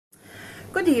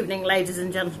Good evening, ladies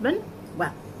and gentlemen.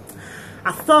 Well,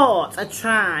 I thought I'd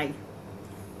try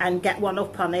and get one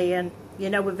up on Ian, you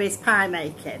know, with his pie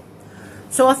making.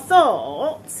 So I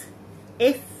thought,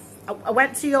 if I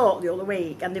went to York the other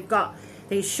week and they've got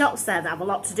these shops there that have a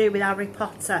lot to do with Harry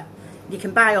Potter. You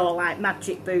can buy all like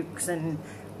magic books and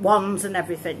wands and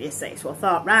everything, you see. So I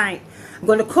thought, right, I'm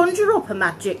going to conjure up a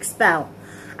magic spell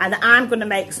and I'm going to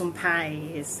make some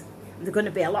pies. They're going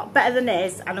to be a lot better than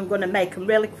his, and I'm going to make them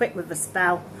really quick with the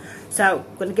spell. So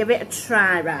I'm going to give it a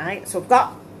try, right? So I've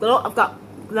got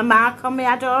the mark on my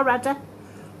head already.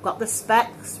 Got the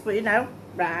specs, but you know,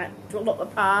 right, to look the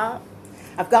part.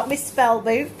 I've got my spell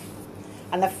book,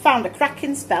 and I've found a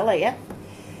cracking spell here.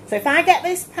 So if I get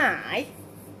this pie,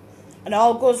 and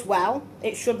all goes well,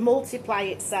 it should multiply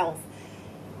itself.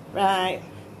 Right.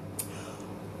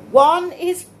 1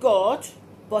 is good,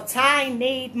 but I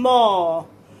need more.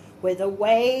 With a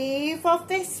wave of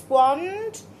this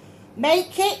wand,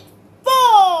 make it 4.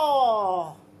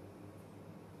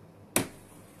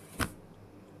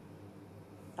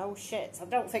 Oh shit, I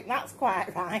don't think that's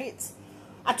quite right.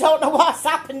 I don't know what's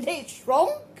happened, it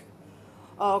shrunk.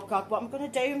 Oh God, what am I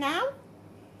going to do now?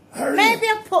 Hurry. Maybe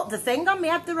I put the thing on my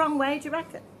head the wrong way, do you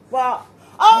reckon? What?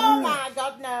 Oh my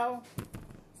God, no.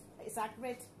 It's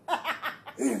Hagrid.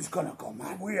 Ian's gonna go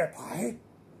mad with your pie.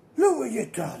 Look what you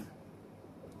done.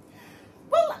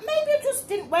 Well, maybe I just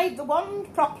didn't wave the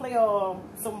wand properly or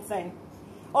something.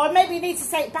 Or maybe you need to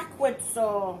say it backwards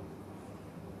or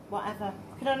whatever.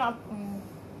 Can I not?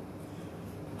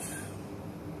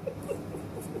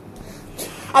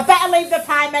 I better leave the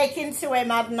pie making to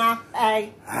him, hadn't I?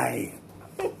 Hey. Hey.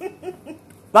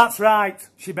 That's right,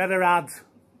 she better add.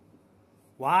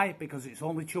 Why? Because it's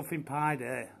only chuffing pie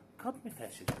day. God, my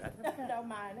face is red. Don't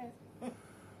mind it.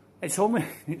 It's only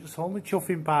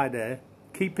chuffing pie day.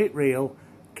 Keep it real,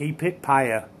 keep it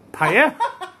pie. Pie?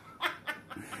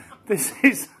 This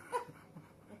is...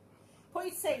 Put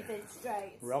your teeth in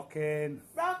straight. Rocking.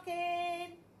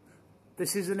 Rocking.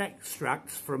 This is an extract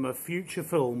from a future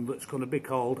film that's going to be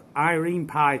called Irene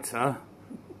Piter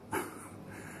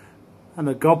and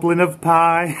a Goblin of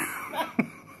Pie.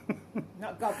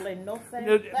 Not goblin,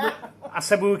 nothing. I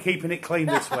said we were keeping it clean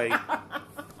this week.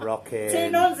 Rocking. 2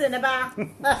 nuns in a bath.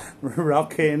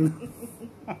 Rocking.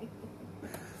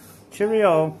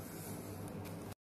 Cheerio.